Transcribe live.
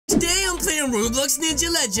playing Roblox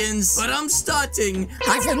Ninja Legends, but I'm starting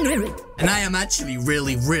as a noob. And I am actually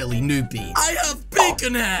really noobie. I have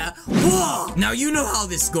bacon hair. Whoa! Now you know how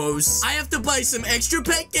this goes. I have to buy some extra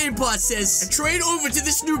pet game passes and trade over to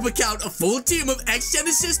this noob account a full team of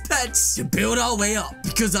Genesis pets to build our way up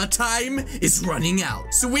because our time is running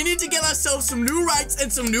out. So we need to get ourselves some new rights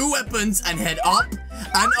and some new weapons and head up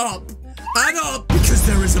and up and up because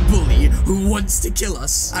there is a bully who wants to kill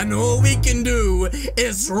us. And all we can do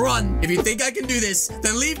is run. If you think I can do this,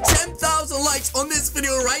 then leave 10,000 likes on this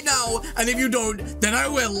video right now. And if you don't, then I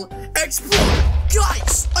will explode.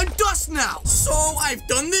 Guys, I'm dust now. So I've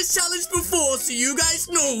done this challenge before, so you guys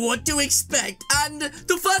know what to expect. And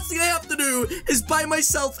the first thing I have to do is buy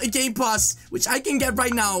myself a game pass, which I can get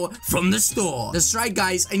right now from the store. That's right,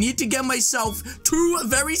 guys. I need to get myself 2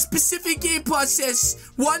 very specific game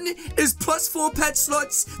passes. One is +4 pet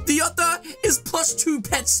slots. The other is +2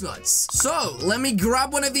 pet slots. So let me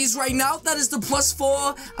grab one of these right now. That is the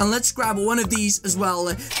 +4. And let's grab one of these as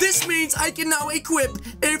well. This means I can now equip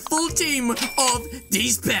a full team of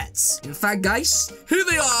these pets. In fact, guys, here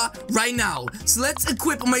they are right now. So let's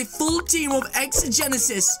equip my full team of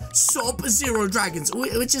Genesis Sub-Zero dragons,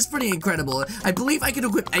 which is pretty incredible. I believe I can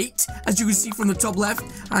equip 8, as you can see from the top left.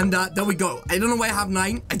 And there we go. I don't know why I have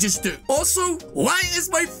 9. I just do. Also, why is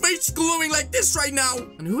my face glowing like this right now?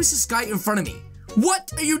 And who is this guy in front of me?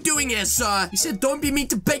 What are you doing here, sir? He said, don't be mean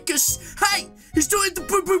to bakers. Hey! He's doing the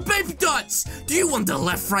boo-boo baby dots. Do you want the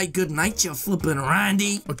left, right, good night, you flippin'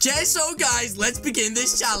 Randy? Okay, so guys, let's begin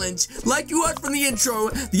this challenge. Like you heard from the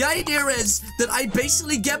intro, the idea is that I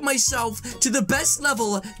basically get myself to the best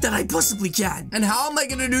level that I possibly can. And how am I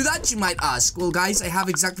gonna do that, you might ask? Well, guys, I have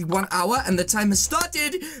exactly 1 hour and the time has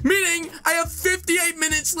started, meaning I have 58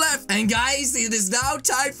 minutes left. And guys, it is now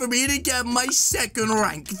time for me to get my 2nd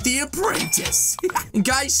rank, the apprentice. And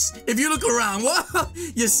guys, if you look around,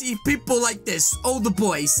 you see people like this. Older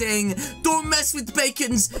boy saying, don't mess with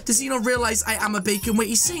bacons. Does he not realize I am a bacon? Wait,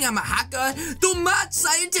 he's saying I'm a hacker? The mad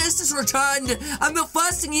scientist has returned. And the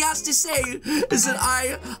first thing he has to say is that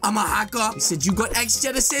I am a hacker. He said, you got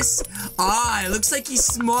Genesis? Ah, it looks like he's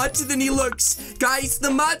smarter than he looks. Guys,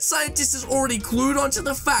 the mad scientist is already clued onto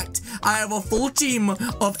the fact I have a full team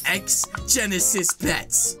of Genesis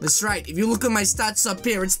pets. That's right. If you look at my stats up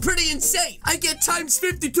here, it's pretty insane. I get times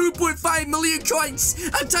 52.5 million coins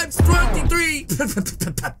and times 23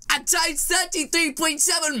 and times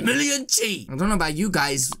 33.7 million G. I don't know about you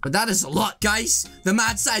guys, but that is a lot. Guys, the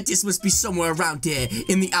mad scientist must be somewhere around here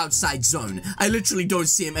in the outside zone. I literally don't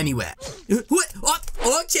see him anywhere. What?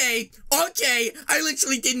 Okay. I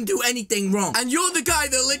literally didn't do anything wrong. And you're the guy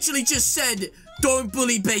that literally just said, don't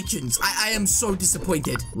bully bacons. I am so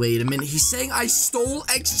disappointed. Wait a minute. He's saying I stole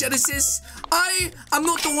Genesis. I'm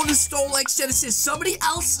not the one who stole Genesis. Somebody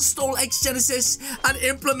else stole Genesis and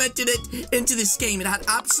implemented it into this game. It had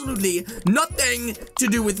absolutely nothing to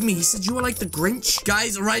do with me. He said you were like the Grinch.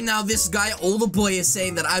 Guys, right now, this guy, Older Boy, is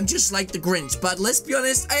saying that I'm just like the Grinch. But let's be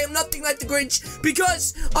honest, I am nothing like the Grinch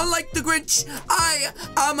because, unlike the Grinch, I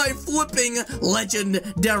am a flipping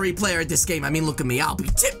legendary player at this game. I mean, look at me. I'll be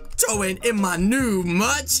tiptoeing in my new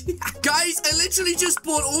much. Guys, I literally just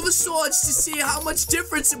bought all the swords to see how much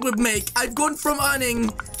difference it would make. I've gone from earning,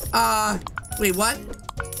 wait, what?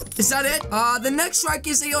 Is that it? The next rank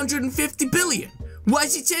is 850 billion. Why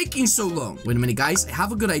is it taking so long? Wait a minute, guys. I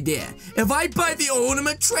have a good idea. If I buy the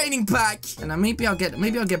ornament training pack, and maybe I'll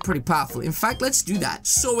get pretty powerful. In fact, let's do that.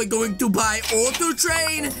 So we're going to buy auto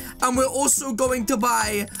train, and we're also going to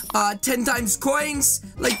buy 10 times coins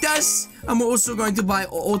like this. And we're also going to buy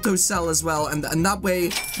auto sell as well. And that way,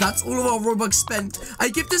 that's all of our Robux spent. I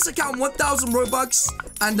give this account 1,000 Robux.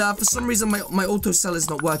 And for some reason, my auto sell is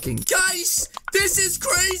not working. Guys, this is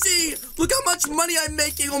crazy. Look how much money I'm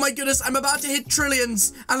making. Oh my goodness, I'm about to hit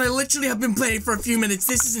trillions. And I literally have been playing for a few minutes.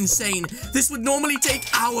 This is insane. This would normally take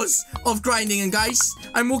hours of grinding. And guys,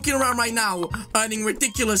 I'm walking around right now earning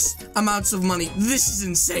ridiculous amounts of money. This is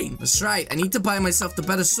insane. That's right. I need to buy myself the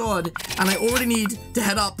better sword. And I already need to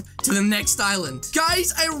head up to the next island.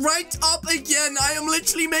 Guys, I ranked up again. I am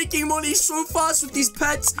literally making money so fast with these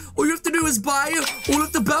pets. All you have to do is buy all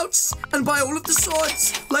of the belts and buy all of the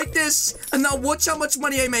swords like this. And now watch how much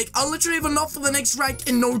money I make. I'll literally have enough for the next rank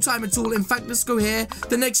in no time at all. In fact, let's go here.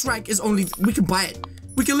 The next rank is only, we can buy it.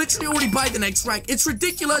 We can literally already buy the next rank. It's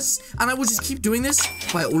ridiculous. And I will just keep doing this.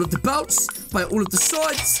 Buy all of the belts. Buy all of the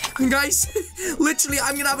swords. And guys, literally,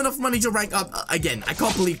 I'm going to have enough money to rank up again. I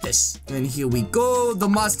can't believe this. And here we go. The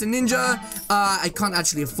Master Ninja. I can't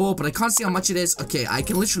actually afford, but I can't see how much it is. Okay, I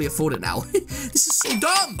can literally afford it now. This is so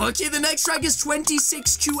dumb. Okay, the next rank is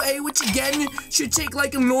 26 QA, which again, should take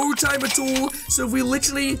like no time at all. So if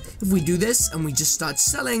we do this and we just start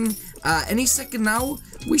selling Any second now,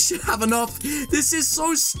 we should have enough. This is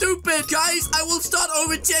so stupid. Guys, I will start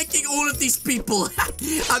overtaking all of these people.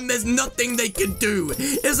 And there's nothing they can do.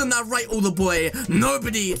 Isn't that right, older boy?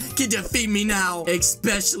 Nobody can defeat me now.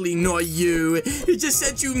 Especially not you. You just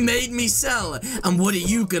said you made me sell. And what are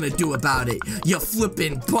you gonna do about it? You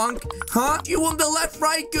flipping punk? Huh? You want the left,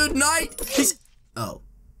 right, good night? Oh,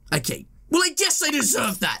 okay. Well, I guess I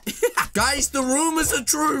deserve that. Guys, the rumors are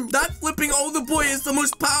true. That flipping older boy is the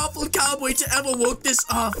most powerful cowboy to ever walk this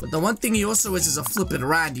earth. But the one thing he also is a flippin'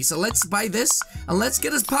 Randy. So let's buy this and let's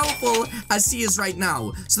get as powerful as he is right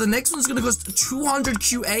now. So the next one's gonna cost 200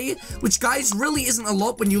 QA, which, guys, really isn't a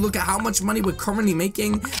lot when you look at how much money we're currently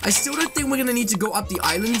making. I still don't think we're gonna need to go up the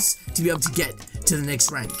islands to be able to get to the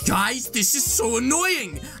next rank. Guys, this is so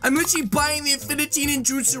annoying. I'm literally buying the Infinity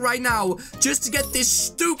Ninjutsu right now just to get this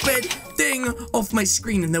stupid thing off my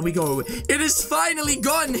screen, and there we go. It is finally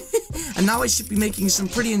gone. And now I should be making some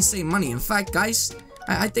pretty insane money. In fact, guys,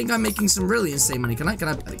 I think I'm making some really insane money. Can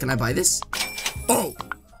I buy this? Oh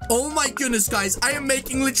my goodness, guys. I am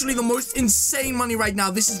making literally the most insane money right now.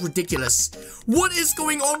 This is ridiculous. What is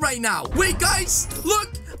going on right now? Wait, guys, look.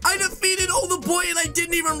 I defeated older boy and I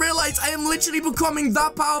didn't even realize I am literally becoming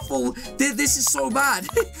that powerful. This is so bad.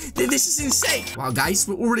 This is insane. Wow, guys,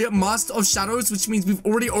 we're already at Master of Shadows, which means we've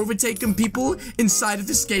already overtaken people inside of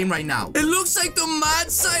this game right now. It looks like the mad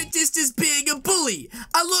scientist is being a bully.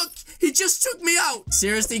 Look, he just took me out.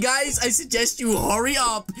 Seriously, guys, I suggest you hurry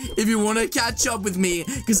up if you want to catch up with me,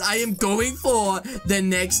 because I am going for the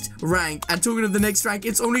next rank. And talking of the next rank,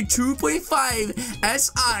 it's only 2.5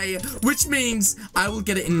 SI, which means I will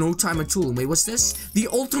get it in no time at all. Wait, what's this? The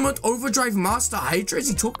Ultimate Overdrive Master Hydra? Is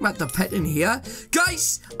he talking about the pet in here?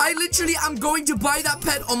 Guys, I literally am going to buy that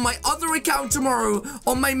pet on my other account tomorrow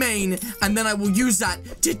on my main, and then I will use that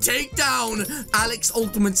to take down Alex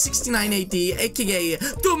Ultimate 6980, aka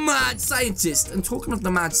the Mad Scientist. And talking of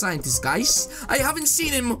the Mad Scientist, guys, I haven't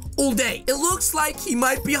seen him all day. It looks like he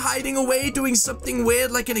might be hiding away doing something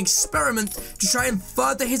weird, like an experiment to try and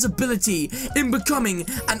further his ability in becoming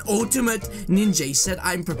an ultimate ninja. He said,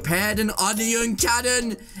 I'm prepared, an onion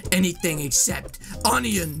cannon. Anything except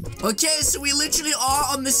onion. Okay, so we literally are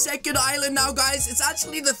on the second island now, guys. It's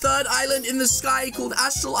actually the third island in the sky called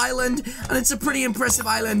Astral Island, and it's a pretty impressive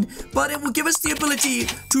island, but it will give us the ability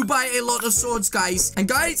to buy a lot of swords, guys. And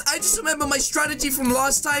guys, I just remember my strategy from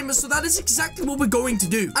last time, so that is exactly what we're going to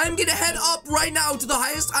do. I'm gonna head up right now to the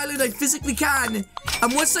highest island I physically can,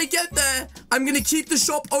 and once I get there, I'm gonna keep the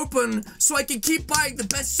shop open so I can keep buying the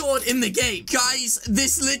best sword in the game. Guys,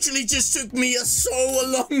 this literally just took me so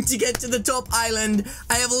long to get to the top island.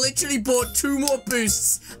 I have literally bought 2 more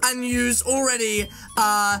boosts and used already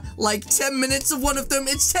like 10 minutes of one of them.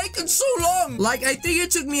 It's taken so long. Like, I think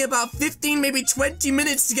it took me about 15, maybe 20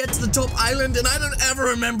 minutes to get to the top island, and I don't ever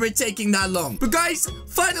remember it taking that long. But guys,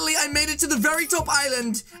 finally I made it to the very top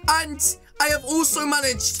island, and I have also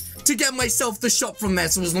managed to get myself the shop from there.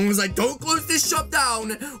 So as long as I don't close this shop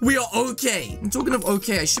down, we are okay. I'm talking of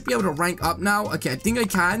okay, I should be able to rank up now. Okay, I think I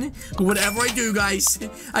can. But whatever I do, guys,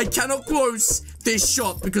 I cannot close this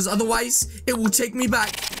shop, because otherwise it will take me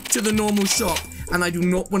back to the normal shop, and I do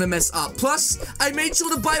not want to mess up. Plus, I made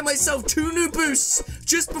sure to buy myself 2 new boosts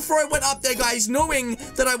just before I went up there, guys, knowing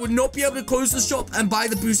that I would not be able to close the shop and buy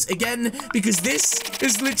the boost again, because this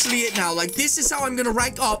is literally it now. Like, this is how I'm gonna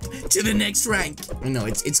rank up to the next rank. I know,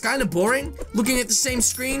 it's kind of boring looking at the same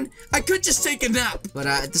screen. I could just take a nap, but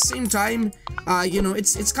at the same time, you know,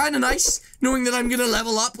 it's kind of nice knowing that I'm gonna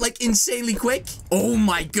level up, like, insanely quick. Oh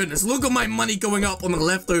my goodness, look at my money going up on the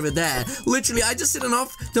left over there. Literally, I just did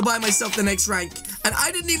enough to buy myself the next rank, and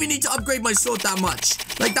I didn't even need to upgrade my sword that much.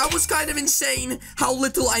 Like, that was kind of insane how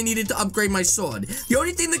little I needed to upgrade my sword. The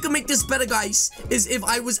only thing that could make this better, guys, is if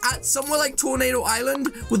I was at somewhere like Tornado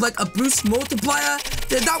Island with, like, a boost multiplier.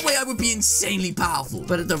 Then that way I would be insanely powerful.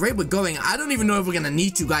 But at the rate we're going, I don't even know if we're gonna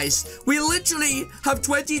need to, guys. We literally have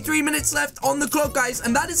 23 minutes left on the clock, guys,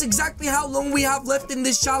 and that is exactly how long we have left in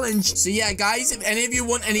this challenge. So yeah, guys, if any of you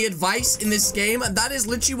want any advice in this game, that is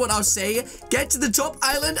literally what I'll say. Get to the top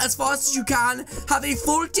island as fast as you can, have a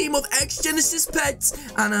full team of X-Genesis pets,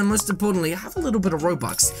 and most importantly, have a little bit of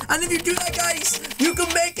Robux. And if you do that, guys, you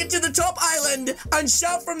can make it to the top island and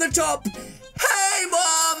shout from the top, "Hey,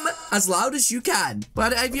 Mom!" as loud as you can.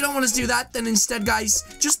 But if you don't want to do that, then instead, guys,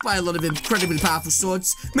 just buy a lot of incredibly powerful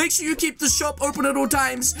swords. Make sure you keep the shop open at all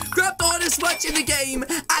times. Grab the hardest merch in the game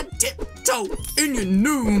and tiptoe in your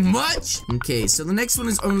new merch. Okay, so the next one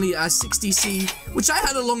is only 60C, which I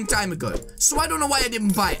had a long time ago. So I don't know why I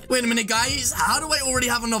didn't buy it. Wait a minute, guys. How do I already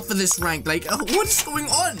have enough for this rank? Like, what is going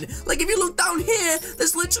on? Like, if you look down here,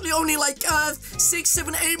 there's literally only like 6,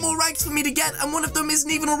 7, 8 more ranks for me to get, and one of them isn't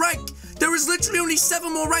even a rank. There is literally only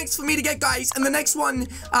 7 more ranks for me to get, guys. And the next one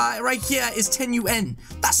right here is 10 UN.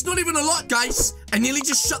 That's not even a lot, guys. I nearly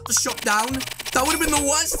just shut the shop down. That would have been the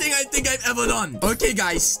worst thing I think I've ever done. Okay,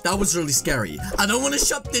 guys, that was really scary. I don't want to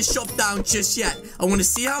shut this shop down just yet. I want to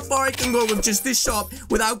see how far I can go with just this shop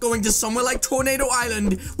without going to somewhere like Tornado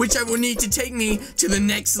Island, which I will need to take me to the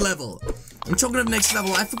next level. I'm talking of next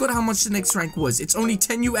level. I forgot how much the next rank was. It's only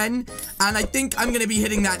 10 UN, and I think I'm going to be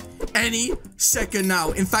hitting that any second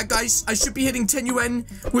now. In fact, guys, I should be hitting 10 UN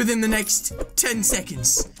within the next 10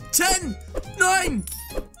 seconds. 10, 9,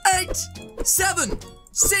 8, 7,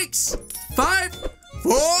 6, 5,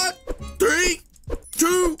 4, 3,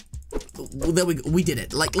 2. Well, there we go. We did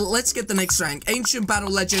it. Like, let's get the next rank. Ancient Battle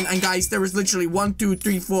Legend. And guys, there is literally 1, 2,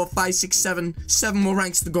 3, 4, 5, 6, 7 more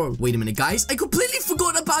ranks to go. Wait a minute, guys. I completely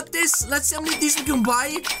forgot about this. Let's see how many of these we can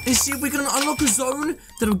buy and see if we can unlock a zone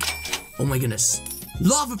that'll... Oh my goodness.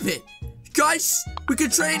 Lava pit. Guys, we can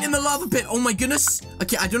train in the lava pit. Oh my goodness.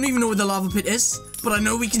 Okay, I don't even know where the lava pit is, but I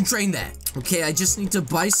know we can train there. Okay, I just need to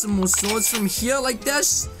buy some more swords from here like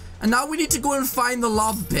this. And now we need to go and find the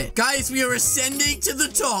lava pit. Guys, we are ascending to the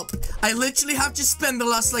top. I literally have to spend the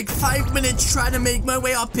last like 5 minutes trying to make my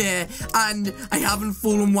way up here. And I haven't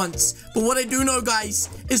fallen once. But what I do know, guys,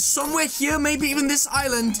 is somewhere here, maybe even this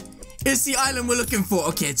island, is the island we're looking for.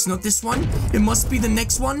 Okay, it's not this one. It must be the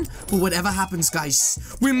next one. But whatever happens,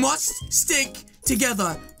 guys, we must stick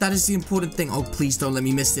together. That is the important thing. Oh, please don't let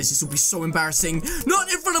me miss this. This will be so embarrassing. Not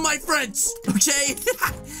in front of my friends. Okay?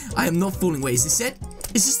 I am not falling. Wait, is this it?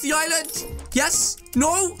 Is this the island? Yes?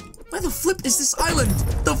 No? Where the flip is this island?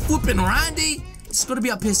 The flippin' Randy? It's gotta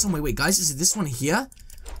be up here somewhere. Wait, guys, is it this one here?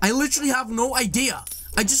 I literally have no idea.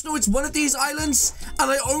 I just know it's one of these islands,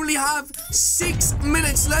 and I only have 6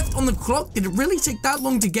 minutes left on the clock. Did it really take that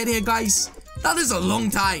long to get here, guys? That is a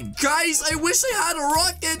long time. Guys, I wish I had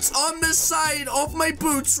rockets on the side of my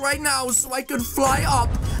boots right now so I could fly up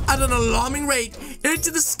at an alarming rate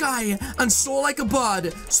into the sky and soar like a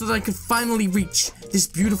bird so that I could finally reach this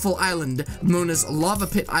beautiful island known as Lava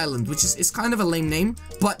Pit Island, which is kind of a lame name,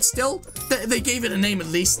 but still, they gave it a name at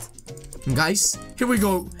least. And guys, here we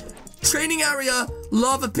go. Training area,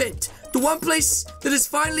 Lava Pit. The one place that is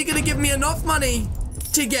finally going to give me enough money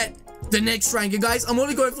to get the next rank. And guys, I'm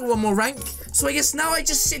only going for one more rank. So I guess now I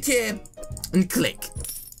just sit here and click.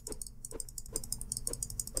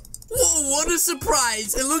 Whoa, what a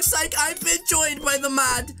surprise. It looks like I've been joined by the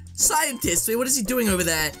mad scientist. Wait, what is he doing over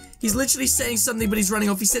there? He's literally saying something, but he's running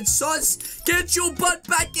off. He said, "Sus, get your butt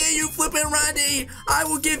back here, you flippin' Randy. I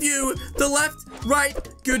will give you the left, right,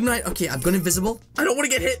 good night." Okay, I've gone invisible. I don't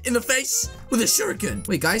want to get hit in the face with a shuriken.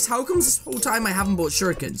 Wait, guys, how comes this whole time I haven't bought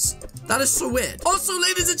shurikens? That is so weird. Also,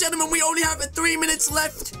 ladies and gentlemen, we only have 3 minutes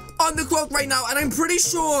left on the clock right now, and I'm pretty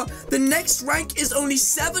sure the next rank is only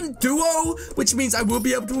 7 duo, which means I will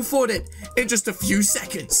be able to afford it in just a few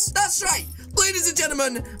seconds. That's right. Ladies and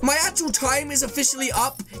gentlemen, my actual time is officially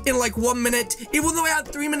up in like 1 minute. Even though I had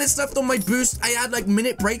 3 minutes left on my boost, I had like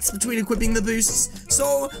minute breaks between equipping the boosts.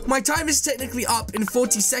 So my time is technically up in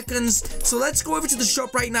 40 seconds. So let's go over to the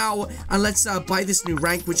shop right now and let's buy this new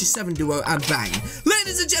rank, which is 7 duo, and bang.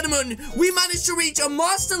 Ladies and gentlemen, we managed to reach a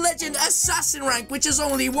Master Legend Assassin rank, which is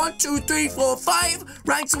only 1, 2, 3, 4, 5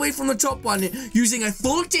 ranks away from the top one, using a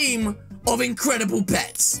full team of incredible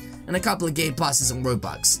pets and a couple of game passes on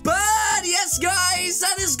Roblox. But yes, guys,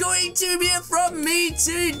 that is going to be it from me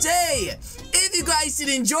today. If you guys did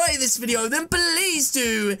enjoy this video, then please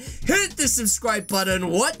do hit the subscribe button.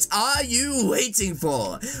 What are you waiting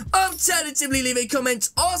for? Alternatively, leave a comment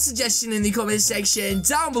or suggestion in the comment section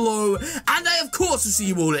down below, and I of course will see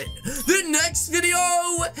you all in the next video.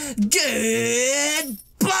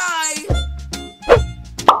 Goodbye.